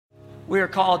We are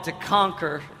called to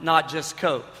conquer, not just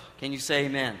cope. Can you say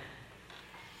amen?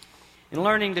 In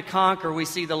learning to conquer, we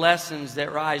see the lessons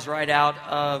that rise right out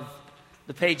of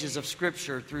the pages of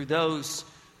Scripture through those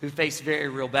who face very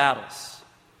real battles.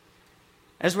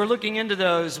 As we're looking into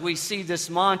those, we see this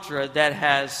mantra that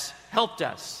has helped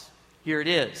us. Here it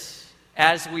is.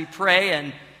 As we pray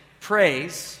and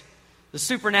praise, the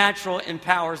supernatural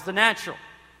empowers the natural.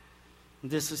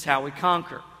 This is how we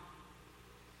conquer.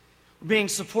 We're being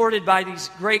supported by these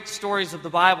great stories of the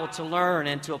Bible to learn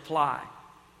and to apply.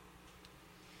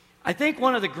 I think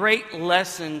one of the great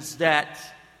lessons that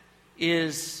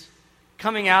is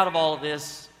coming out of all of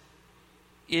this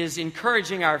is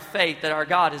encouraging our faith that our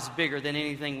God is bigger than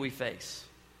anything we face.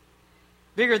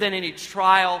 Bigger than any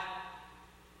trial,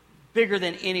 bigger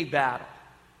than any battle.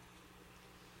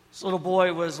 This little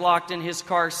boy was locked in his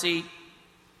car seat,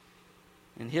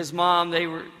 and his mom, they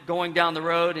were going down the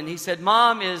road, and he said,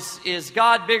 "Mom, is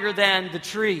God bigger than the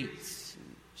trees?"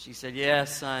 She said,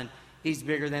 "Yes, son, He's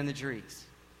bigger than the trees."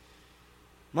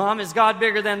 "Mom, is God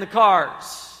bigger than the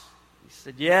cars?" He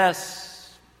said,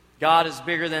 "Yes, God is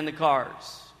bigger than the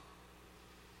cars."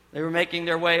 They were making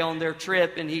their way on their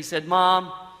trip, and he said,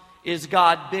 "Mom, is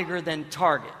God bigger than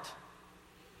Target?"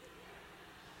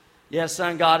 "Yes,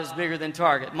 son, God is bigger than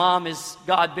Target." "Mom, is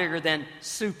God bigger than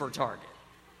Super Target?"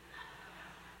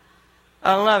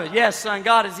 I love it. "Yes, son,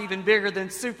 God is even bigger than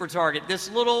Super Target." This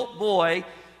little boy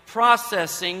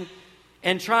processing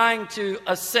and trying to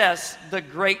assess the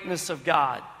greatness of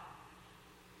God.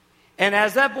 And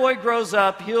as that boy grows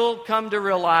up, he'll come to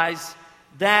realize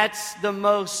that's the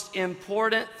most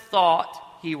important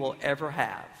thought he will ever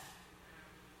have.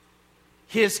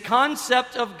 His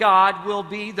concept of God will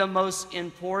be the most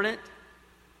important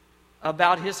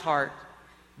about his heart,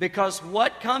 because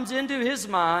what comes into his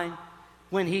mind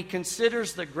when he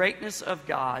considers the greatness of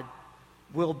God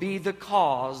will be the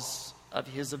cause of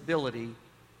his ability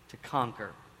to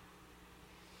conquer.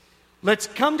 Let's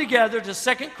come together to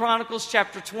 2 Chronicles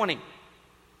chapter 20.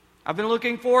 I've been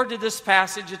looking forward to this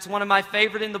passage. It's one of my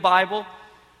favorite in the Bible.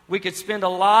 We could spend a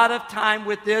lot of time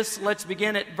with this. Let's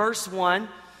begin at verse 1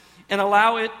 and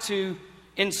allow it to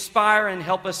inspire and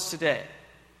help us today.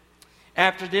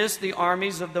 After this, the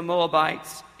armies of the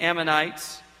Moabites,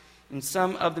 Ammonites, and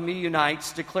some of the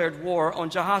Meunites declared war on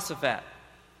Jehoshaphat.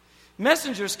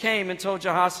 Messengers came and told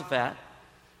Jehoshaphat,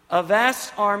 "A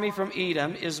vast army from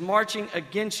Edom is marching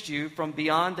against you from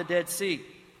beyond the Dead Sea.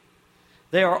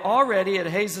 They are already at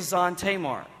Hazazon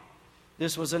Tamar."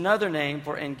 This was another name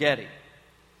for En-Gedi.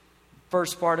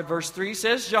 First part of verse 3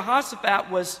 says, Jehoshaphat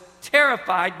was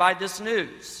terrified by this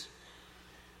news.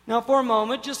 Now for a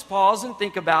moment, just pause and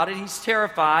think about it. He's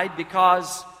terrified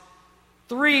because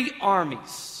 3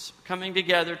 armies coming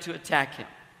together to attack him.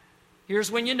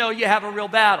 Here's when you know you have a real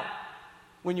battle,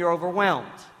 when you're overwhelmed.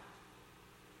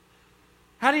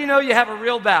 How do you know you have a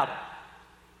real battle?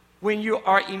 When you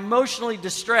are emotionally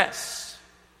distressed.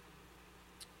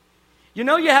 You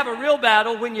know you have a real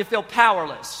battle when you feel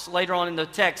powerless. Later on in the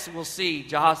text, we'll see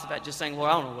Jehoshaphat just saying, "Lord,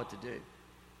 I don't know what to do."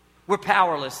 We're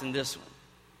powerless in this one.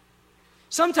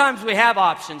 Sometimes we have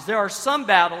options. There are some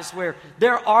battles where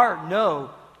there are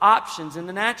no options in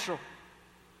the natural.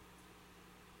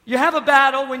 You have a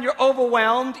battle when you're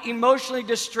overwhelmed, emotionally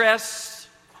distressed,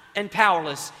 and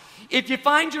powerless. If you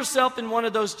find yourself in one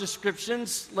of those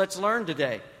descriptions, let's learn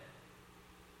today.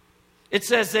 It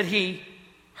says that he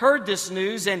heard this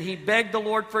news and he begged the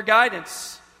Lord for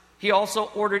guidance. He also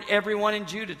ordered everyone in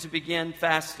Judah to begin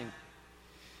fasting.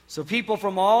 So people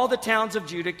from all the towns of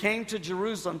Judah came to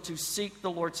Jerusalem to seek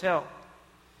the Lord's help.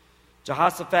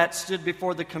 Jehoshaphat stood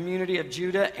before the community of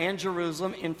Judah and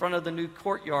Jerusalem in front of the new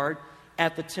courtyard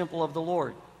at the temple of the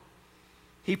Lord.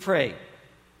 He prayed,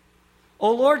 "O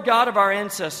Lord God of our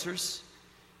ancestors,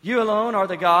 you alone are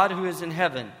the God who is in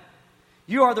heaven.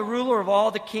 You are the ruler of all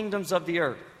the kingdoms of the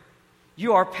earth.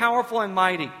 You are powerful and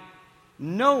mighty.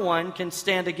 No one can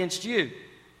stand against you.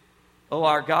 O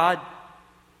our God,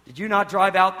 did you not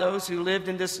drive out those who lived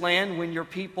in this land when your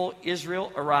people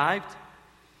Israel arrived?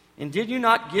 And did you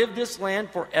not give this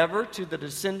land forever to the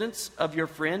descendants of your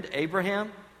friend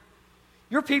Abraham?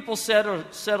 Your people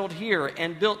settled here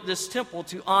and built this temple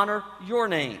to honor your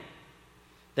name.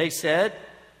 They said,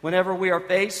 whenever we are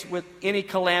faced with any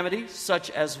calamity, such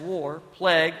as war,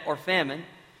 plague, or famine,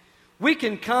 we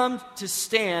can come to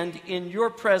stand in your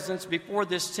presence before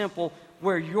this temple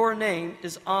where your name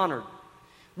is honored.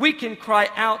 We can cry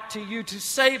out to you to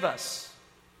save us,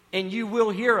 and you will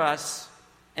hear us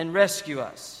and rescue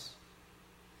us."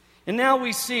 And now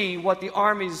we see what the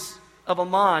armies of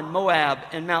Ammon, Moab,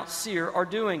 and Mount Seir are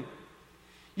doing.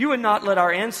 You would not let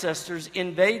our ancestors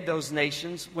invade those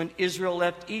nations when Israel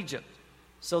left Egypt.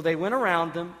 So they went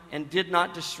around them and did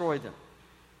not destroy them.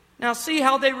 Now see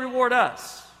how they reward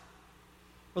us.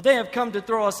 Well, they have come to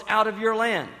throw us out of your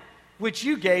land, which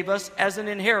you gave us as an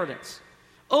inheritance.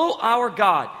 O our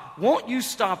God, won't you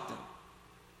stop them?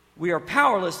 We are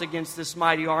powerless against this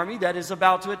mighty army that is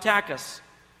about to attack us.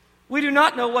 We do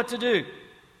not know what to do,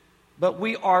 but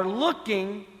we are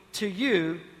looking to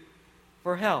you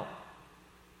for help.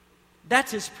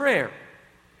 That's his prayer.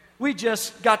 We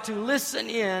just got to listen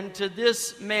in to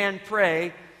this man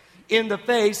pray in the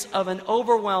face of an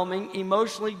overwhelming,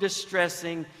 emotionally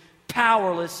distressing,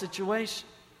 powerless situation.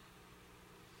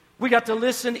 We got to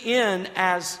listen in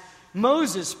as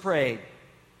Moses prayed.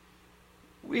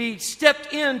 We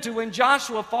stepped into when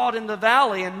Joshua fought in the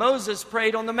valley and Moses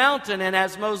prayed on the mountain. And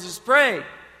as Moses prayed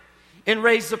and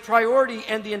raised the priority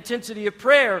and the intensity of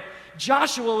prayer,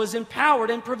 Joshua was empowered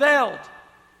and prevailed.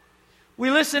 We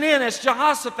listen in as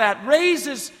Jehoshaphat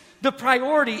raises the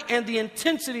priority and the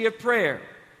intensity of prayer.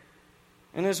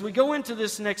 And as we go into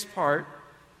this next part,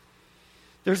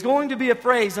 there's going to be a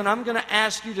phrase, and I'm going to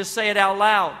ask you to say it out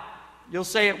loud. You'll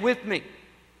say it with me.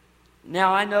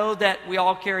 Now, I know that we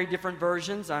all carry different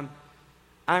versions. I'm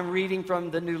reading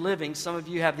from the New Living. Some of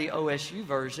you have the OSU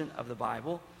version of the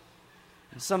Bible.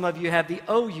 And some of you have the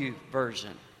OU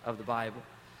version of the Bible.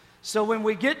 So when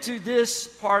we get to this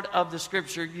part of the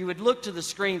Scripture, you would look to the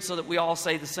screen so that we all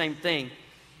say the same thing.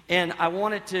 And I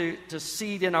wanted to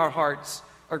seed in our hearts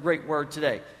a great word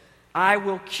today. I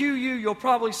will cue you. You'll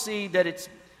probably see that it's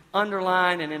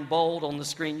underlined and in bold on the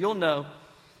screen. You'll know.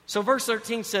 So verse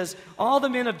 13 says, all the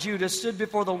men of Judah stood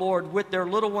before the Lord with their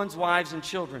little ones, wives, and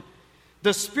children.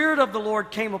 The Spirit of the Lord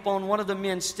came upon one of the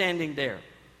men standing there.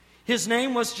 His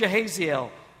name was Jehaziel,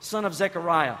 son of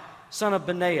Zechariah, son of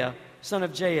Benaiah, son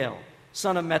of Jael,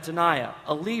 son of Mattaniah,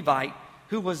 a Levite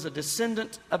who was a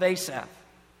descendant of Asaph.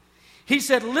 He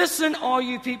said, listen, all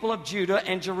you people of Judah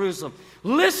and Jerusalem.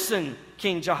 Listen,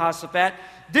 King Jehoshaphat.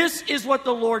 This is what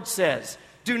the Lord says.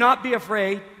 Do not be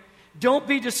afraid. Don't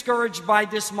be discouraged by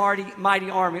this mighty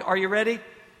army. Are you ready?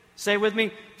 Say with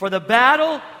me. For the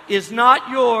battle is not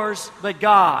yours, but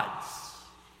God's.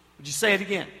 Would you say it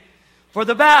again? For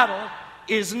the battle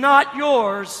is not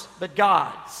yours, but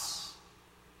God's.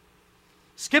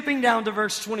 Skipping down to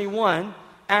verse 21,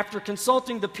 after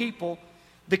consulting the people,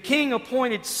 the king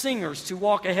appointed singers to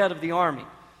walk ahead of the army,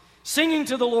 singing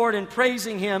to the Lord and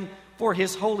praising him for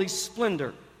his holy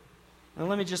splendor. Now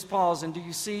let me just pause, and do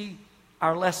you see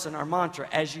our lesson, our mantra,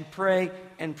 as you pray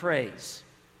and praise?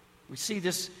 We see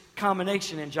this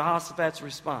combination in Jehoshaphat's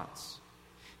response.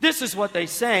 This is what they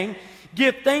sang.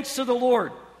 Give thanks to the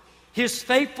Lord. His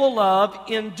faithful love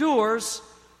endures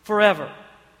forever.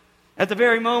 At the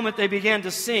very moment they began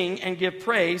to sing and give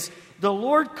praise, the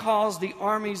Lord caused the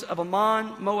armies of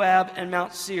Ammon, Moab, and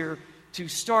Mount Seir to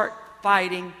start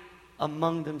fighting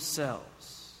among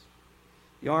themselves.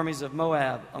 The armies of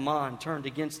Moab, Ammon, turned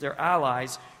against their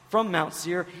allies from Mount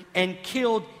Seir and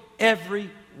killed every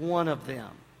one of them.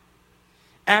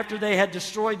 After they had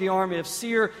destroyed the army of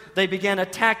Seir, they began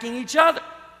attacking each other.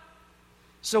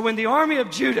 So when the army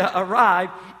of Judah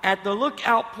arrived at the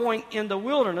lookout point in the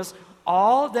wilderness,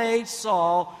 all they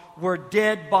saw were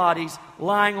dead bodies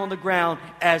lying on the ground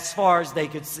as far as they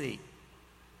could see.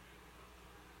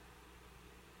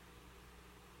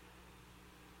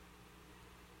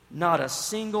 Not a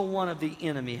single one of the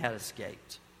enemy had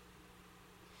escaped.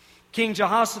 King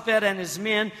Jehoshaphat and his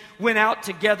men went out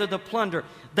to gather the plunder.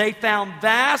 They found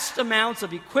vast amounts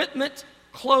of equipment,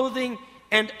 clothing,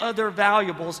 and other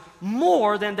valuables,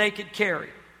 more than they could carry.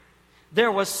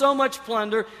 There was so much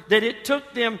plunder that it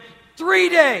took them 3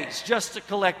 days just to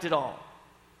collect it all.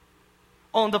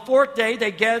 On the 4th day,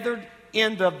 they gathered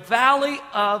in the Valley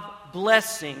of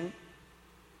Blessing,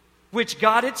 which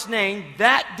got its name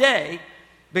that day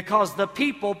because the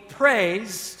people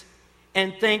praised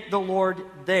and thank the Lord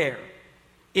there.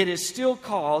 It is still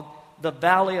called the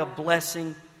Valley of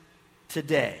Blessing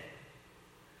today.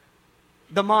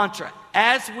 The mantra,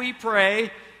 as we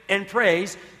pray and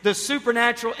praise, the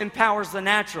supernatural empowers the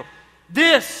natural.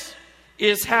 This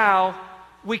is how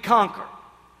we conquer.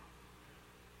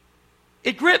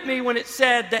 It gripped me when it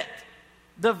said that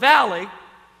the valley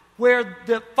where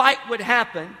the fight would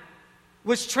happen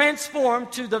was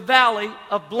transformed to the Valley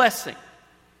of Blessing,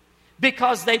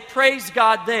 because they praised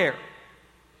God there.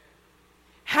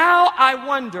 How, I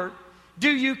wonder,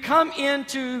 do you come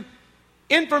into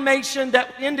information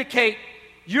that indicate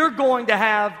you're going to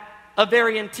have a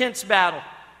very intense battle?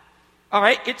 All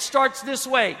right, it starts this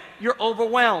way. You're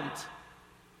overwhelmed,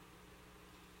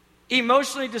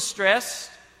 emotionally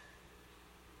distressed,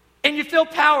 and you feel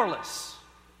powerless.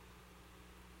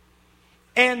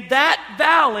 And that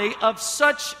valley of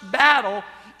such battle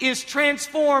is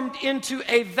transformed into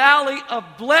a valley of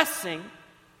blessing,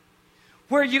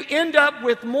 where you end up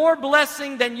with more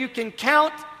blessing than you can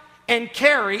count and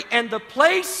carry, and the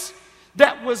place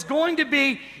that was going to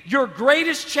be your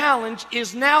greatest challenge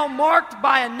is now marked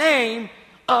by a name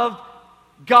of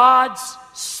God's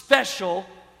special,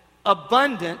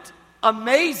 abundant,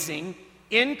 amazing,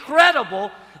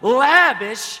 incredible,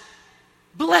 lavish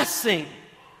blessing.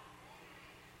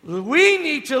 We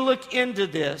need to look into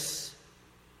this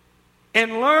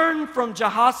and learn from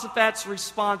Jehoshaphat's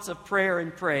response of prayer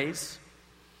and praise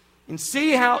and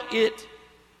see how it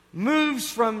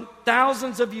moves from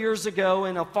thousands of years ago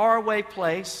in a faraway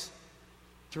place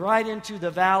to right into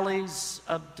the valleys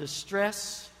of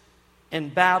distress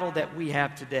and battle that we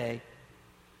have today.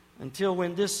 Until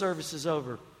when this service is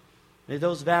over, may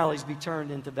those valleys be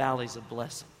turned into valleys of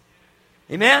blessing.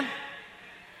 Amen?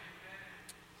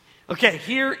 Okay,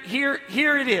 here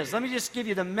it is. Let me just give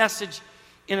you the message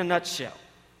in a nutshell.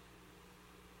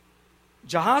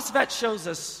 Jehoshaphat shows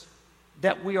us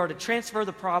that we are to transfer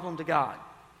the problem to God.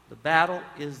 The battle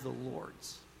is the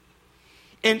Lord's.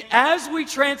 And as we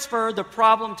transfer the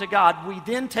problem to God, we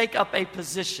then take up a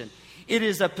position. It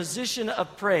is a position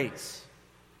of praise.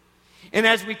 And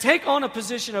as we take on a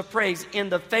position of praise in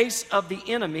the face of the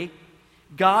enemy,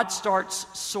 God starts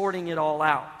sorting it all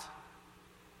out.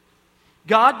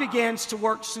 God begins to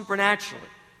work supernaturally.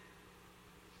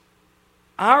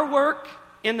 Our work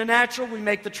in the natural, we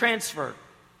make the transfer.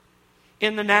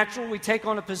 In the natural, we take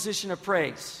on a position of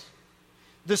praise.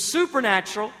 The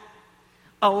supernatural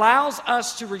allows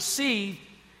us to receive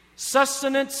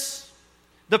sustenance,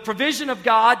 the provision of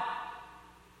God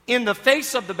in the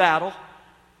face of the battle,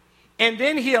 and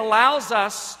then He allows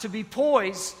us to be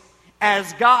poised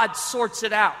as God sorts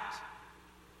it out.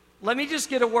 Let me just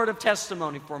get a word of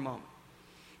testimony for a moment.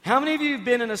 How many of you have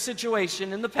been in a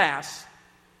situation in the past,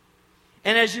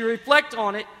 and as you reflect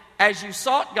on it, as you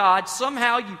sought God,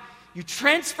 somehow you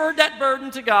transferred that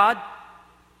burden to God,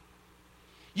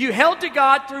 you held to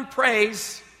God through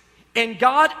praise, and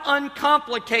God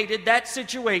uncomplicated that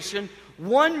situation,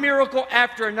 one miracle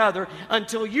after another,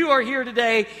 until you are here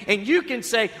today and you can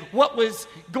say what was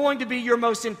going to be your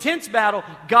most intense battle,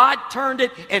 God turned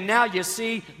it, and now you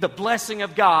see the blessing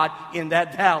of God in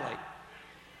that valley.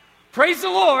 Praise the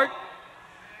Lord.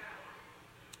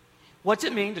 What's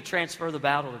it mean to transfer the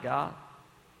battle to God?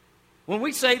 When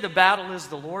we say the battle is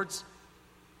the Lord's,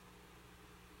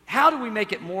 how do we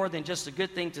make it more than just a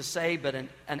good thing to say, but an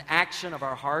action of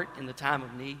our heart in the time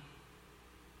of need?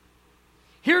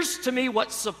 Here's to me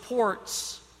what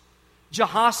supports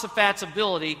Jehoshaphat's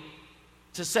ability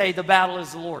to say the battle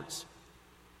is the Lord's.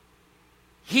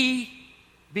 He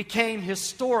became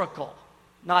historical,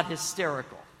 not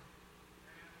hysterical.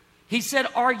 He said,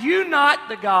 "Are you not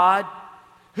the God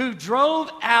who drove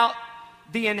out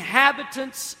the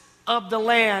inhabitants of the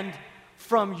land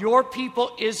from your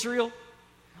people Israel?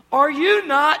 Are you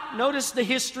not," notice the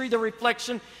history, the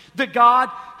reflection, "the God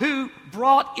who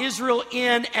brought Israel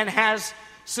in and has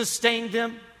sustained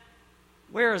them?"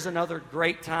 Where is another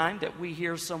great time that we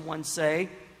hear someone say,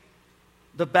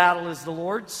 the battle is the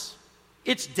Lord's?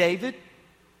 It's David.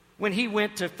 When he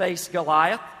went to face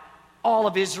Goliath, all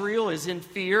of Israel is in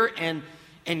fear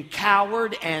and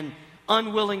coward and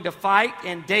unwilling to fight.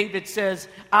 And David says,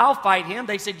 "I'll fight him."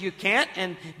 They said, "You can't."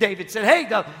 And David said, "Hey,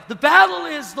 the battle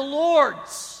is the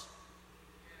Lord's."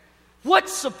 What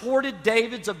supported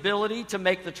David's ability to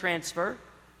make the transfer?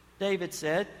 David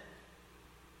said,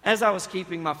 "As I was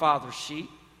keeping my father's sheep,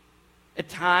 at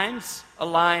times a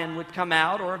lion would come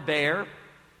out or a bear.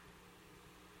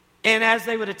 And as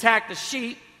they would attack the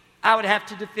sheep, I would have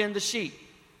to defend the sheep."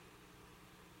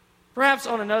 Perhaps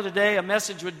on another day a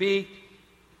message would be,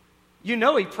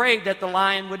 he prayed that the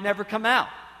lion would never come out,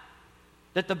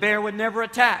 that the bear would never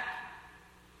attack.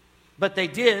 But they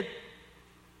did.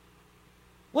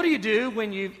 What do you do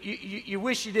when you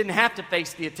wish you didn't have to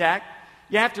face the attack?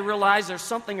 You have to realize there's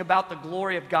something about the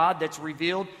glory of God that's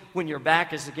revealed when your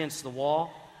back is against the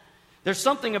wall. There's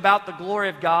something about the glory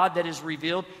of God that is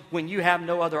revealed when you have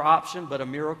no other option but a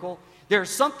miracle. There's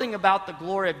something about the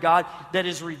glory of God that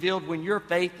is revealed when your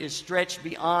faith is stretched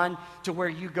beyond to where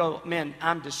you go, "Man,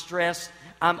 I'm distressed,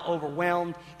 I'm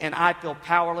overwhelmed, and I feel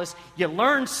powerless." You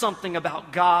learn something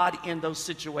about God in those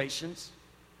situations.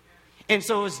 And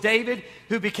so it was David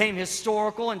who became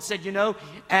historical and said,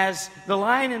 as the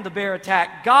lion and the bear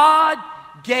attacked, God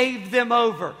gave them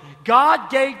over. God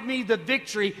gave me the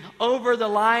victory over the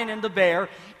lion and the bear.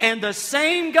 And the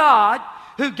same God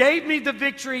who gave me the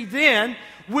victory then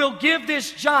will give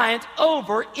this giant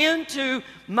over into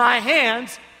my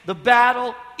hands. The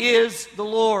battle is the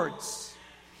Lord's.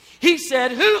 He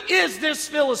said, "Who is this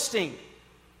Philistine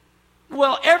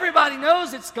Well, everybody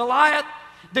knows it's Goliath,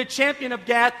 the champion of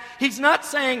Gath. He's not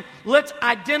saying, let's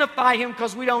identify him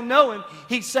because we don't know him.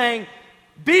 He's saying,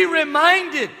 be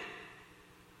reminded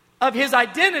of his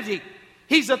identity.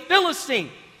 He's a Philistine.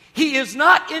 He is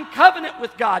not in covenant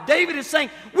with God. David is saying,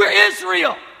 we're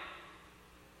Israel.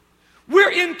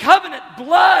 We're in covenant.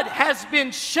 Blood has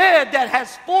been shed that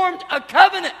has formed a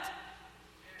covenant.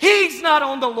 He's not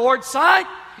on the Lord's side,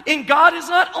 and God is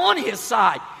not on his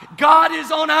side. God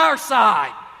is on our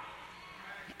side.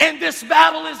 And this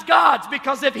battle is God's,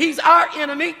 because if he's our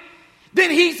enemy, then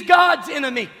he's God's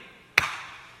enemy.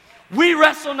 We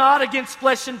wrestle not against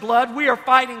flesh and blood. We are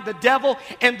fighting the devil,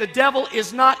 and the devil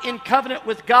is not in covenant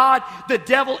with God. The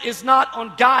devil is not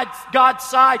on God's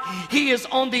side. He is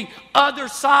on the other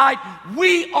side.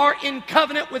 We are in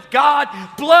covenant with God.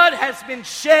 Blood has been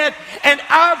shed, and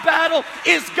our battle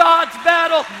is God's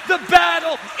battle. The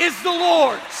battle is the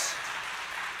Lord's.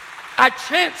 I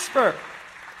transfer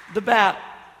the battle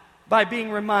by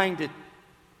being reminded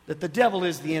that the devil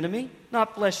is the enemy,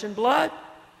 not flesh and blood.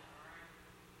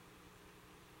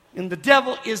 And the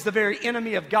devil is the very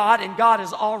enemy of God, and God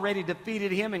has already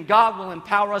defeated him, and God will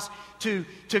empower us to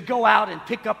go out and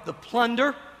pick up the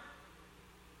plunder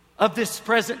of this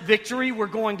present victory we're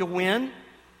going to win.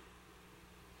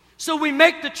 So we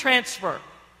make the transfer,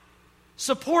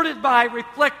 supported by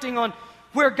reflecting on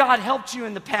where God helped you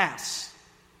in the past,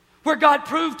 where God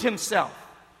proved himself,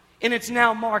 and it's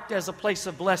now marked as a place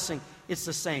of blessing. It's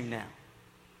the same now.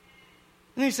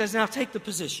 And he says, now take the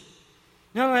position.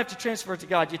 You don't have to transfer it to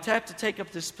God. You have to take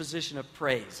up this position of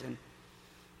praise. And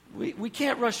we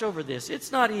can't rush over this.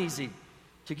 It's not easy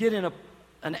to get in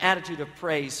an attitude of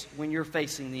praise when you're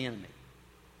facing the enemy.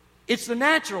 It's the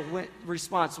natural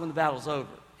response when the battle's over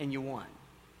and you won.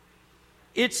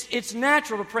 It's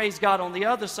natural to praise God on the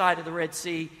other side of the Red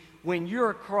Sea when you're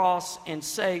across and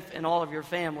safe and all of your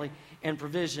family and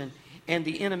provision and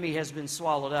the enemy has been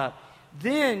swallowed up.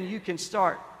 Then you can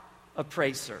start a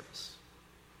praise service.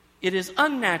 It is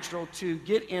unnatural to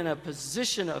get in a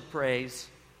position of praise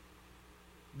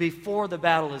before the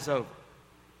battle is over.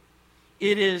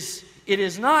 It is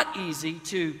not easy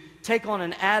to take on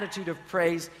an attitude of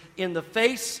praise in the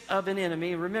face of an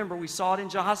enemy. Remember, we saw it in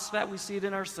Jehoshaphat, we see it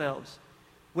in ourselves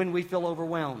when we feel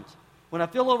overwhelmed. When I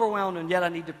feel overwhelmed and yet I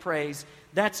need to praise,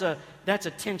 that's a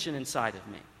tension inside of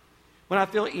me. When I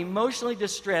feel emotionally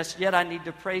distressed, yet I need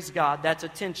to praise God, that's a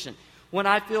tension. When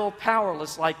I feel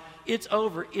powerless, like it's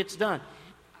over, it's done,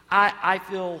 I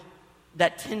feel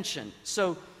that tension.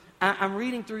 So I'm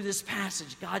reading through this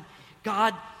passage.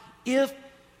 God, if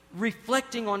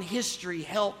reflecting on history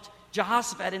helped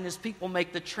Jehoshaphat and his people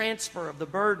make the transfer of the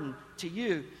burden to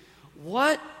you,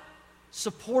 what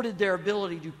supported their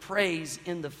ability to praise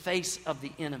in the face of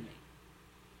the enemy?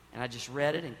 And I just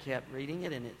read it and kept reading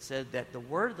it, and it said that the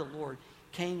word of the Lord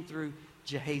came through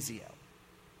Jehaziel,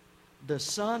 the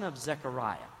son of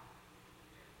Zechariah,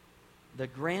 the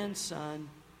grandson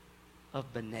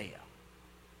of Benaiah.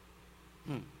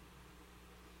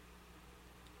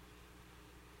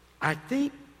 I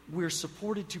think we're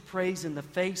supported to praise in the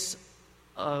face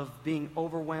of being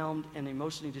overwhelmed and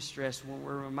emotionally distressed when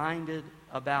we're reminded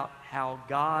about how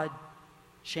God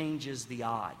changes the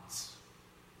odds.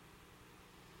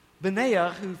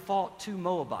 Benaiah, who fought 2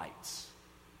 Moabites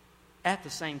at the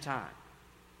same time,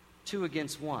 2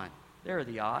 against 1. There are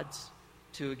the odds,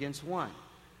 2 against 1.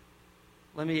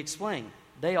 Let me explain.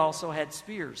 They also had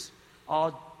spears.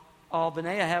 All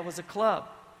Benaiah had was a club.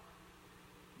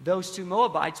 Those 2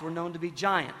 Moabites were known to be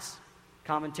giants.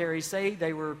 Commentaries say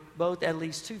they were both at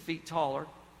least 2 feet taller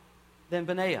than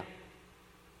Benaiah.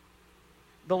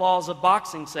 The laws of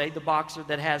boxing say the boxer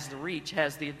that has the reach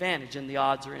has the advantage, and the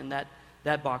odds are in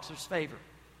that boxer's favor.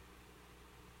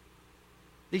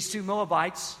 These 2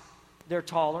 Moabites, they're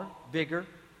taller, bigger,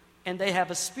 and they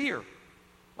have a spear,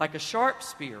 like a sharp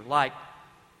spear, like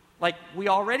we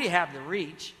already have the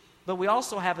reach, but we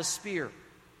also have a spear.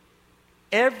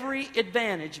 Every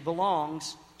advantage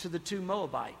belongs to the 2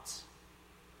 Moabites.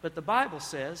 But the Bible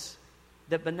says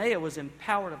that Benaiah was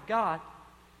empowered of God,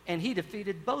 and he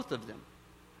defeated both of them,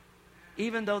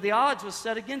 even though the odds was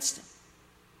set against him.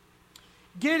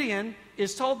 Gideon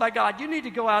is told by God, you need to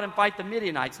go out and fight the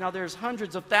Midianites. Now, there's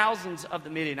hundreds of thousands of the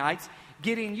Midianites.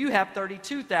 Gideon, you have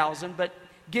 32,000, but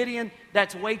Gideon,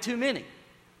 that's way too many.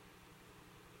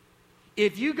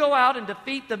 If you go out and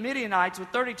defeat the Midianites with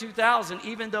 32,000,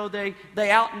 even though they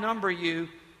outnumber you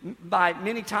by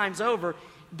many times over,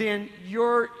 then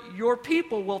your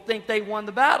people will think they won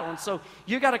the battle. And so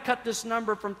you got to cut this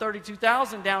number from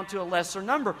 32,000 down to a lesser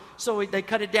number. So they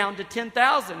cut it down to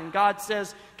 10,000. And God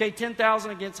says, okay,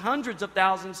 10,000 against hundreds of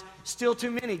thousands, still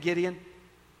too many, Gideon.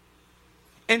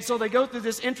 And so they go through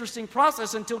this interesting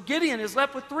process until Gideon is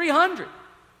left with 300.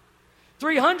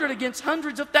 300 against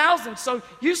hundreds of thousands. So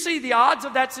you see the odds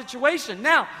of that situation.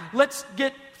 Now, let's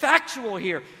get factual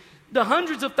here. The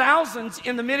hundreds of thousands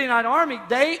in the Midianite army,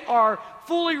 they are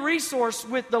fully resourced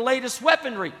with the latest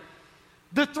weaponry.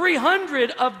 The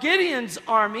 300 of Gideon's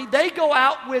army, they go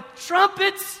out with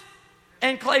trumpets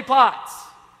and clay pots.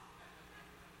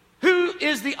 Who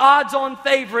is the odds-on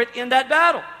favorite in that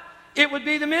battle? It would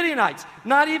be the Midianites.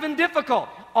 Not even difficult.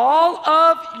 All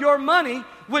of your money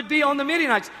would be on the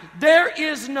Midianites. There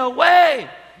is no way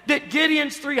that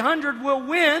Gideon's 300 will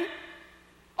win.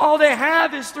 All they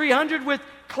have is 300 with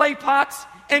clay pots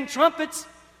and trumpets.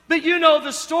 But you know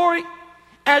the story.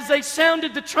 As they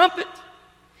sounded the trumpet,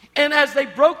 and as they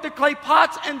broke the clay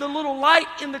pots and the little light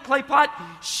in the clay pot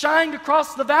shined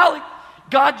across the valley,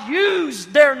 God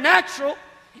used their natural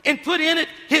and put in it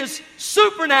His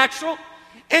supernatural.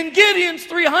 And Gideon's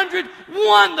 300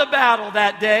 won the battle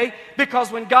that day,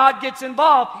 because when God gets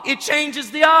involved, it changes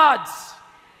the odds.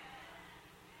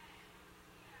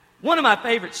 One of my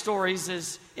favorite stories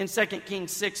is in 2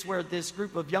 Kings 6, where this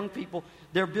group of young people,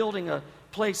 they're building a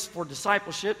place for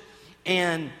discipleship,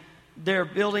 and they're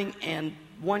building, and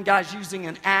one guy's using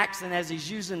an axe, and as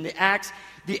he's using the axe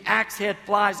head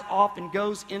flies off and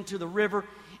goes into the river,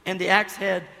 and the axe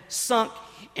head sunk,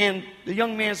 and the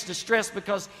young man's distressed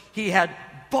because he had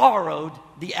borrowed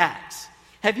the axe.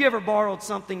 Have you ever borrowed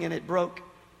something and it broke?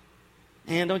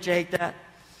 And don't you hate that?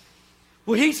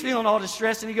 Well, he's feeling all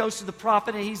distressed, and he goes to the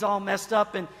prophet, and he's all messed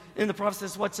up, and the prophet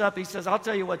says, "What's up?" He says, "I'll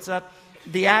tell you what's up.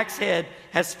 The axe head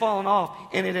has fallen off,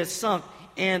 and it has sunk."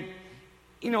 And,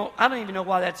 I don't even know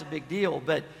why that's a big deal,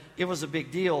 but it was a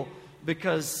big deal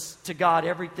because to God,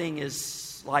 everything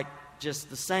is like just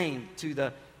the same. To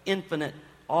the infinite,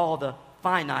 all the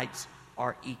finites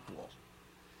are equal.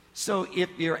 So if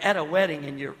you're at a wedding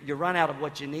and you run out of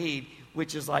what you need,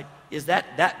 which is like, is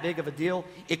that big of a deal?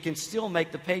 It can still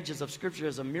make the pages of Scripture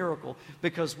as a miracle,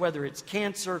 because whether it's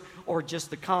cancer or just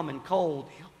the common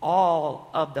cold, all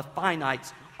of the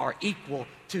finites are equal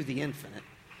to the infinite.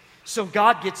 So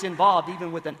God gets involved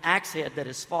even with an axe head that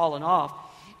has fallen off.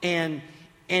 And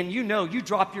you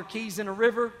drop your keys in a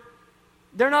river,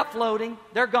 they're not floating,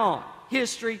 they're gone.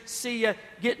 History, see ya,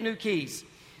 get new keys.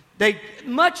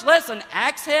 Much less an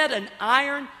axe head, an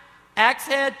iron axe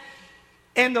head.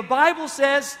 And the Bible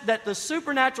says that the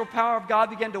supernatural power of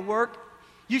God began to work.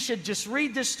 You should just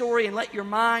read this story and let your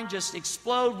mind just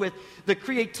explode with the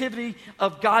creativity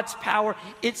of God's power.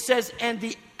 It says, and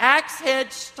the axe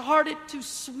head started to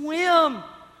swim.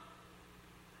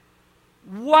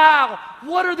 Wow,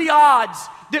 what are the odds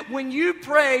that when you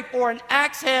pray for an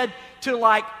axe head to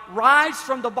rise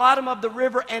from the bottom of the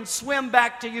river and swim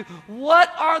back to you,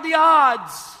 what are the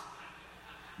odds?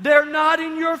 They're not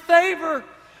in your favor.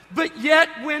 But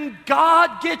yet when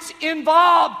God gets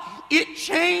involved, it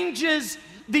changes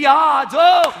the odds.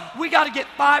 Oh, we got to get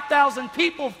 5,000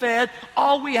 people fed.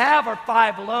 All we have are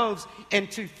 5 loaves and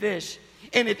 2 fish.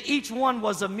 And if each one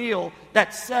was a meal,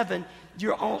 that's 7.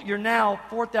 You're now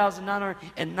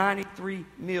 4,993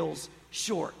 meals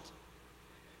short.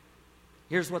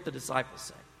 Here's what the disciples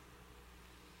say.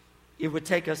 It would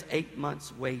take us 8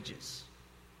 months' wages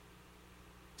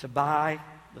to buy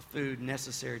the food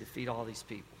necessary to feed all these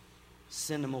people.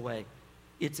 Send them away.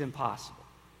 It's impossible.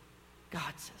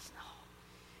 God says no.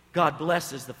 God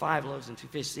blesses the 5 loaves and 2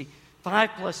 fish. See, 5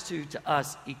 plus 2 to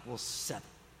us equals 7.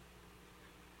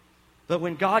 But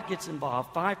when God gets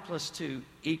involved, 5 plus 2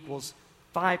 equals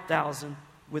 5,000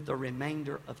 with a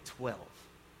remainder of 12.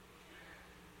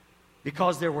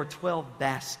 Because there were 12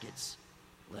 baskets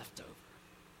left over.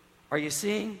 Are you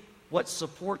seeing what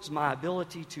supports my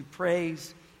ability to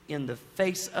praise in the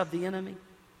face of the enemy?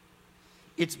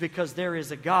 It's because there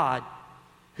is a God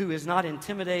who is not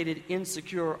intimidated,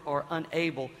 insecure, or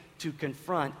unable to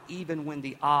confront even when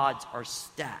the odds are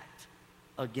stacked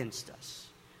against us.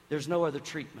 There's no other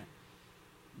treatment.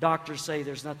 Doctors say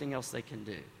there's nothing else they can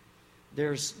do.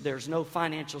 There's no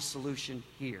financial solution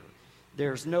here.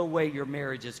 There's no way your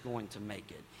marriage is going to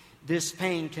make it. This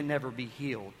pain can never be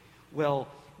healed. Well,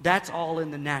 that's all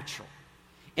in the natural.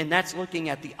 And that's looking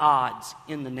at the odds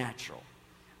in the natural.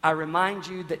 I remind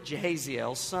you that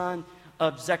Jehaziel, son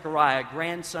of Zechariah,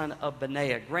 grandson of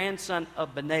Benaiah,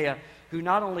 who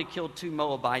not only killed 2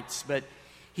 Moabites, but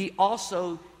he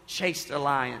also chased a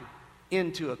lion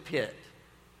into a pit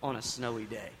on a snowy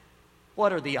day.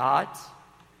 What are the odds?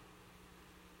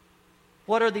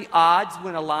 What are the odds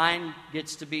when a lion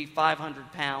gets to be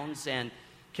 500 pounds and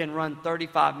can run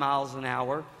 35 miles an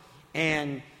hour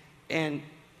and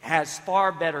has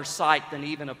far better sight than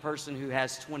even a person who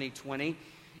has 20/20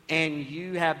 and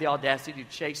you have the audacity to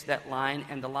chase that lion,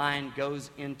 and the lion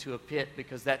goes into a pit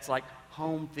because that's like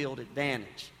home field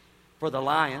advantage for the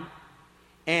lion,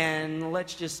 and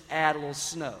let's just add a little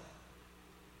snow.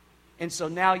 And so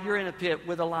now you're in a pit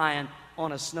with a lion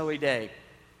on a snowy day.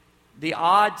 The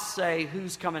odds say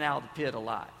who's coming out of the pit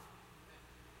alive?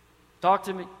 Talk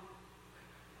to me.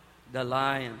 The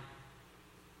lion.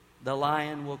 The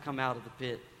lion will come out of the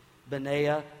pit.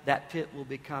 Benaiah, that pit will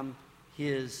become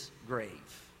his grave.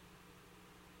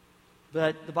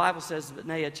 But the Bible says that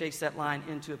Benaiah chased that lion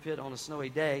into a pit on a snowy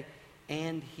day,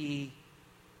 and he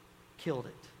killed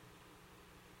it.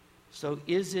 So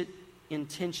is it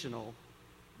intentional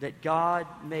that God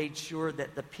made sure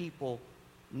that the people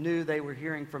knew they were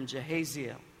hearing from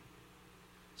Jahaziel,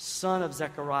 son of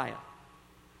Zechariah,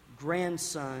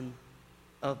 grandson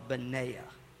of Benaiah,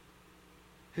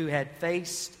 who had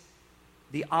faced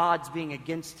the odds being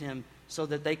against him, so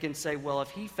that they can say, well, if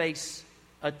he faced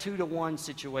a 2-to-1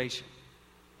 situation,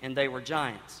 and they were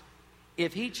giants,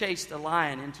 if he chased a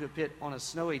lion into a pit on a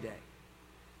snowy day,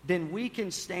 then we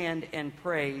can stand and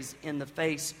praise in the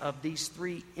face of these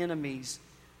 3 enemies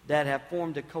that have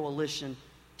formed a coalition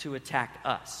to attack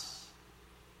us.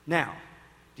 Now,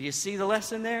 do you see the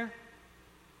lesson there?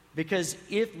 Because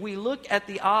if we look at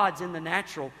the odds in the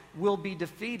natural, we'll be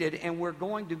defeated, and we're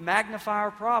going to magnify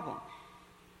our problem.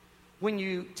 When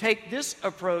you take this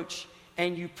approach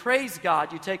and you praise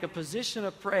God, you take a position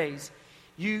of praise,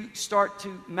 you start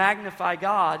to magnify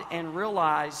God and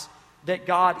realize that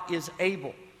God is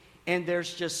able. And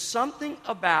there's just something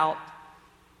about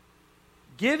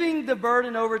giving the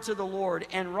burden over to the Lord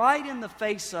and right in the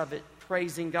face of it,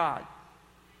 praising God.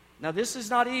 Now, this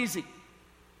is not easy.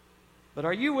 But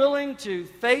are you willing to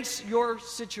face your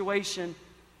situation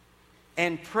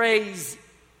and praise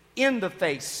in the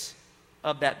face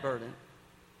of that burden?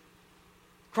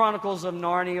 Chronicles of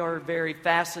Narnia are very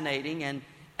fascinating, and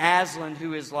Aslan,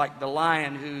 who is like the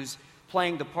lion who's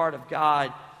playing the part of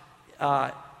God,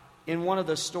 in one of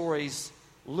the stories,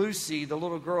 Lucy, the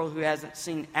little girl who hasn't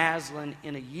seen Aslan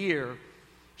in a year,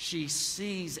 she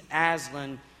sees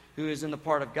Aslan, who is in the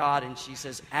part of God, and she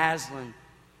says, Aslan,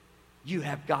 you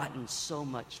have gotten so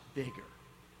much bigger.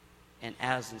 And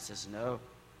Aslan says, no,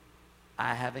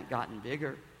 I haven't gotten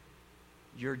bigger.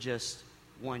 You're just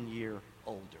 1 year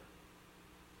older.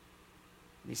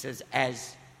 And he says,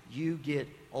 as you get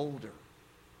older,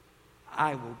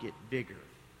 I will get bigger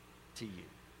to you.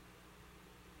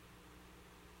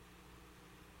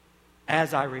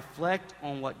 As I reflect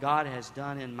on what God has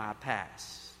done in my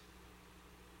past,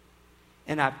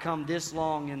 and I've come this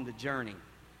long in the journey,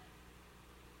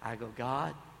 I go,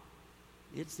 God,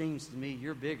 it seems to me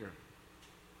you're bigger.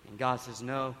 And God says,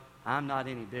 no, I'm not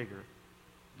any bigger.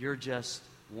 You're just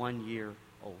 1 year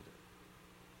older.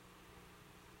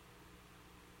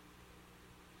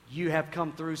 You have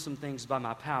come through some things by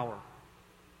my power.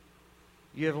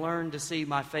 You have learned to see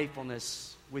my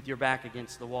faithfulness with your back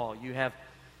against the wall.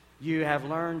 You have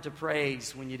learned to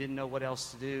praise when you didn't know what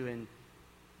else to do, and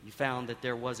you found that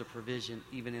there was a provision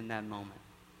even in that moment.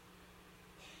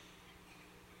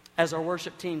 As our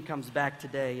worship team comes back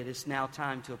today, it is now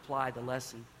time to apply the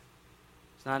lesson.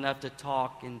 It's not enough to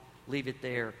talk and leave it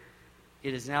there.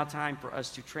 It is now time for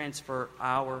us to transfer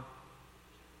our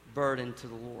burden to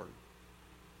the Lord.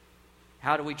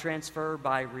 How do we transfer?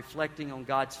 By reflecting on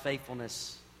God's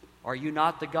faithfulness. Are you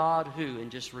not the God who? And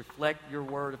just reflect your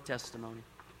word of testimony.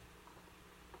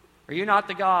 Are you not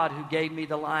the God who gave me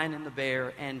the lion and the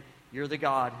bear, and you're the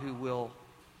God who will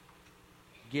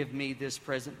give me this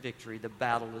present victory? The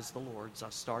battle is the Lord's.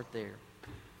 I'll start there.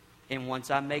 And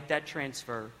once I make that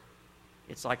transfer,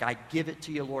 it's like I give it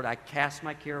to you, Lord. I cast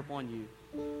my care upon you.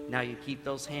 Now you keep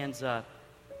those hands up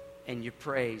and you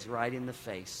praise right in the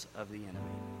face of the enemy.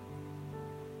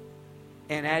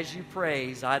 And as you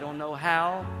praise, I don't know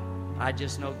how, I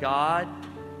just know God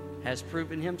has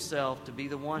proven himself to be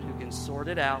the one who can sort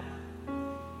it out.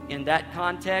 In that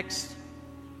context,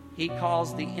 he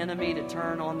caused the enemy to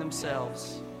turn on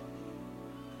themselves.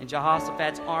 And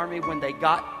Jehoshaphat's army, when they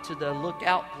got to the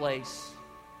lookout place,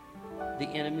 the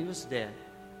enemy was dead.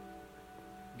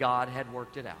 God had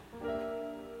worked it out.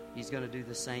 He's going to do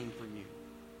the same for you.